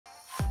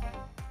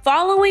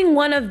Following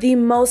one of the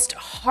most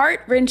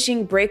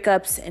heart-wrenching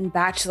breakups in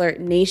Bachelor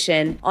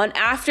Nation, on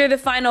After the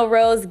Final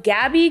Rose,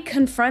 Gabi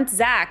confronts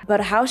Zach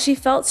about how she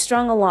felt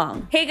strung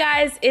along. Hey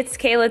guys, it's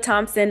Kayla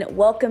Thompson.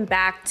 Welcome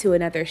back to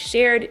another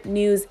shared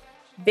news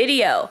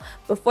video.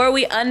 Before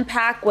we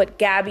unpack what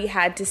Gabi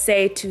had to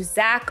say to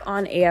Zach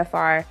on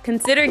AFR,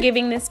 consider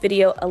giving this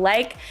video a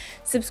like,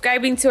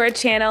 subscribing to our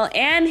channel,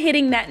 and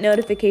hitting that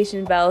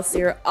notification bell so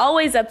you're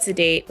always up to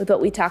date with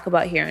what we talk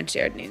about here on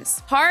Shared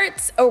News.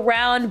 Hearts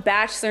around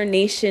Bachelor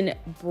Nation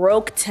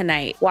broke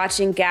tonight,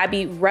 watching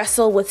Gabi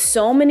wrestle with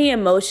so many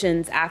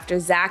emotions after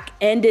Zach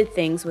ended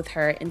things with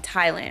her in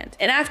Thailand.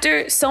 And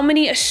after so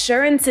many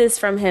assurances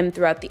from him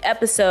throughout the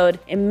episode,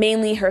 and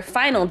mainly her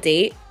final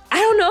date, I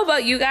don't know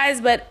about you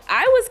guys, but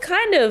I was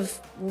kind of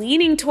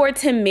leaning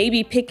towards him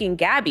maybe picking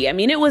Gabi. I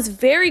mean, it was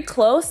very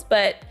close,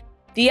 but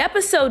the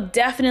episode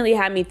definitely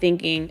had me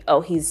thinking,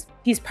 oh, he's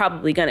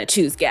probably gonna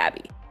choose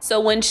Gabi. So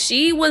when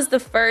she was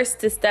the first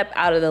to step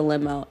out of the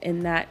limo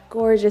in that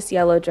gorgeous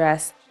yellow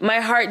dress,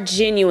 my heart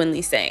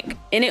genuinely sank.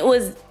 And it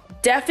was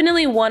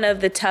definitely one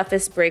of the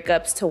toughest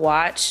breakups to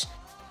watch.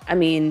 I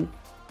mean,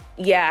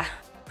 yeah,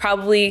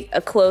 probably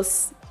a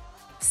close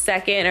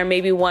second or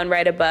maybe one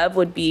right above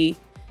would be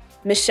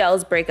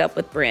Michelle's breakup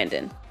with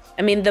Brandon.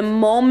 I mean, the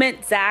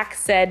moment Zach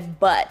said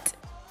 "but"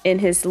 in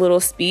his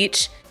little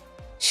speech,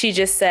 she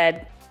just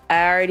said,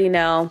 I already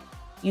know,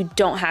 you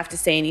don't have to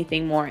say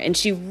anything more. And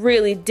she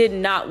really did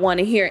not want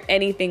to hear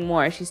anything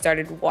more. She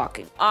started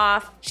walking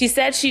off. She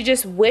said she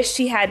just wished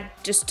he had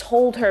just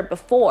told her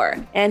before.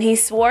 And he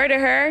swore to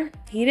her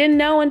he didn't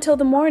know until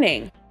the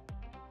morning.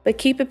 But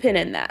keep a pin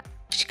in that.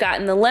 She got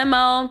in the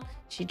limo,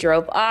 she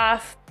drove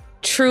off,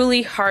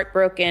 truly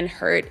heartbroken,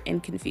 hurt,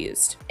 and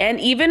confused. And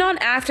even on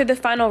After the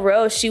Final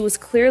Rose, she was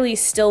clearly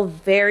still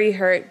very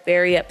hurt,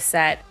 very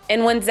upset.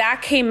 And when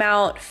Zach came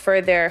out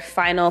for their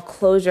final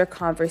closure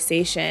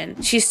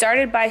conversation, she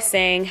started by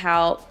saying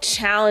how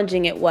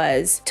challenging it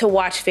was to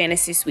watch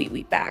Fantasy Suite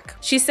week back.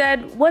 She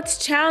said, what's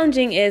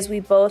challenging is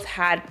we both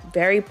had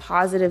very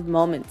positive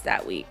moments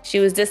that week. She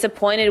was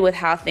disappointed with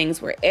how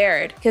things were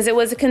aired because it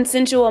was a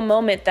consensual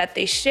moment that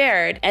they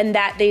shared and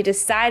that they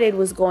decided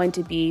was going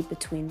to be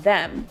between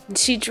them.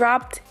 She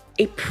dropped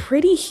a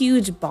pretty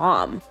huge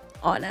bomb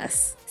on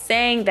us,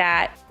 saying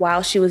that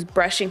while she was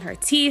brushing her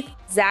teeth,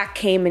 Zach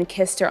came and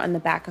kissed her on the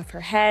back of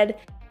her head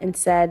and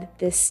said,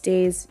 this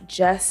stays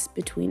just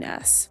between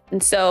us.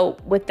 And so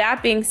with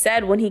that being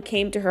said, when he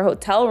came to her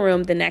hotel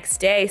room the next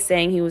day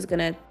saying he was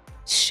gonna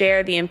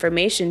share the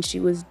information, she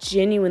was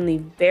genuinely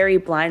very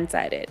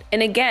blindsided.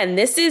 And again,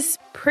 this is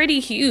pretty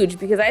huge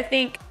because I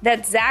think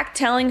that Zach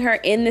telling her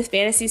in this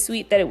fantasy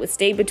suite that it would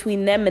stay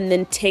between them and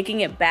then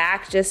taking it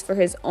back just for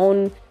his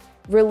own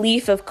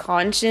relief of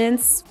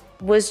conscience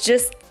was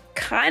just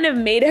kind of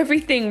made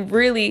everything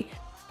really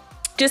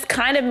just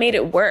kind of made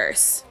it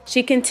worse.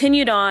 She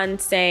continued on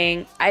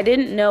saying, I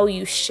didn't know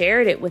you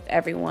shared it with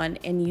everyone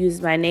and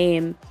used my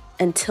name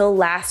until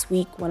last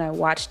week when I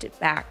watched it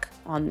back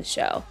on the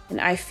show.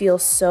 And I feel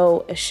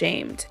so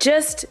ashamed.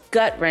 Just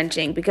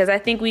gut-wrenching because I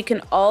think we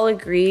can all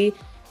agree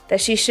that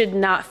she should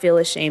not feel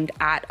ashamed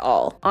at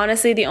all.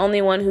 Honestly, the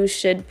only one who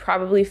should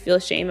probably feel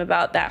shame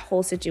about that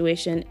whole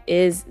situation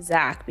is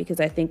Zach, because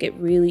I think it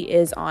really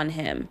is on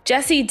him.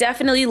 Jessie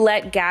definitely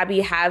let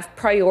Gabi have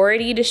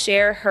priority to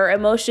share her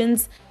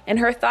emotions and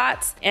her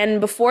thoughts.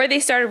 And before they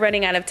started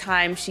running out of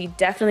time, she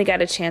definitely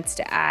got a chance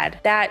to add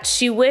that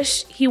she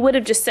wished he would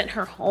have just sent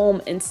her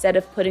home instead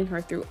of putting her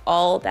through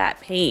all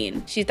that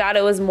pain. She thought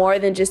it was more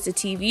than just a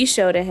TV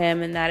show to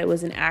him and that it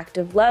was an act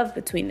of love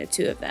between the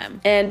two of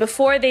them. And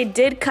before they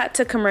did cut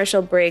to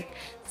commercial break,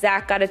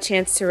 Zach got a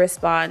chance to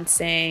respond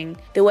saying,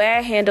 the way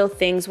I handled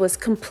things was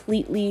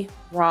completely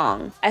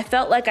wrong. I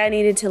felt like I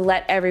needed to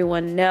let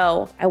everyone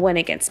know I went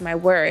against my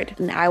word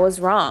and I was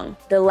wrong.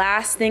 The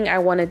last thing I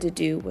wanted to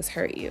do was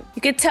hurt you.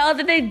 You could tell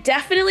that they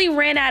definitely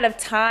ran out of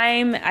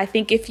time. I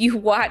think if you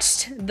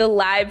watched the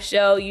live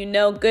show, you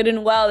know good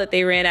and well that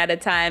they ran out of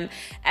time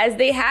as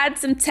they had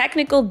some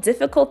technical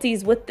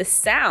difficulties with the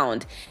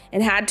sound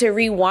and had to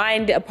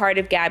rewind a part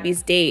of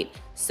Gabi's date.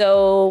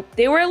 So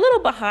they were a little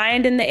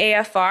behind in the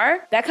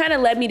AFR. That kind of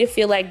led me to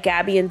feel like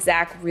Gabi and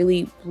Zach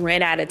really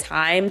ran out of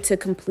time to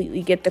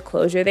completely get the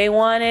closure they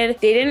wanted.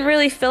 They didn't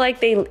really feel like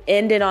they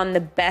ended on the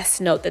best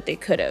note that they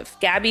could have.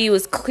 Gabi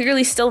was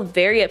clearly still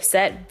very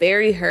upset,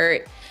 very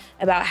hurt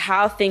about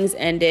how things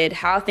ended,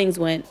 how things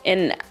went.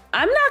 And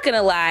I'm not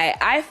gonna lie,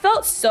 I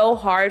felt so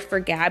hard for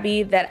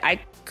Gabi that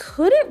I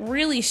couldn't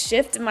really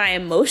shift my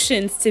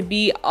emotions to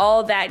be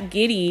all that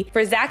giddy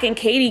for Zach and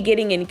Katie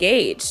getting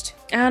engaged.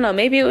 I don't know,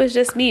 maybe it was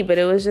just me, but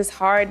it was just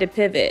hard to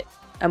pivot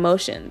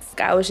emotions.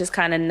 I was just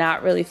kind of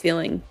not really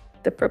feeling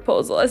the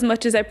proposal as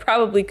much as I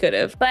probably could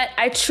have. But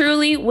I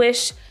truly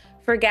wish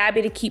for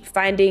Gabi to keep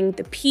finding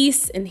the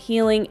peace and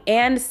healing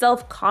and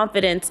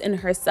self-confidence in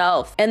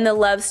herself and the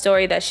love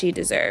story that she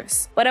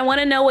deserves. But I want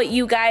to know what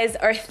you guys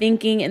are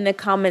thinking in the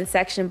comment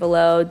section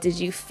below. Did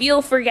you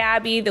feel for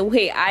Gabi the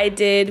way I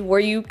did? Were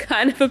you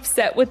kind of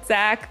upset with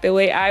Zach the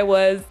way I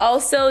was?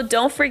 Also,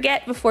 don't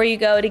forget before you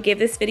go to give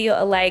this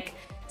video a like,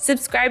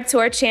 subscribe to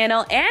our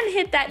channel, and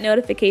hit that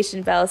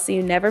notification bell so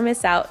you never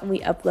miss out when we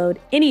upload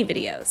any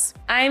videos.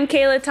 I'm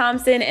Kayla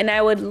Thompson, and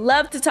I would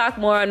love to talk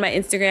more on my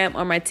Instagram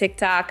or my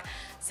TikTok,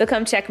 so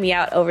come check me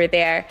out over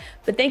there.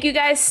 But thank you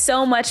guys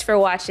so much for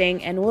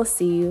watching, and we'll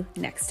see you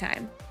next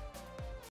time.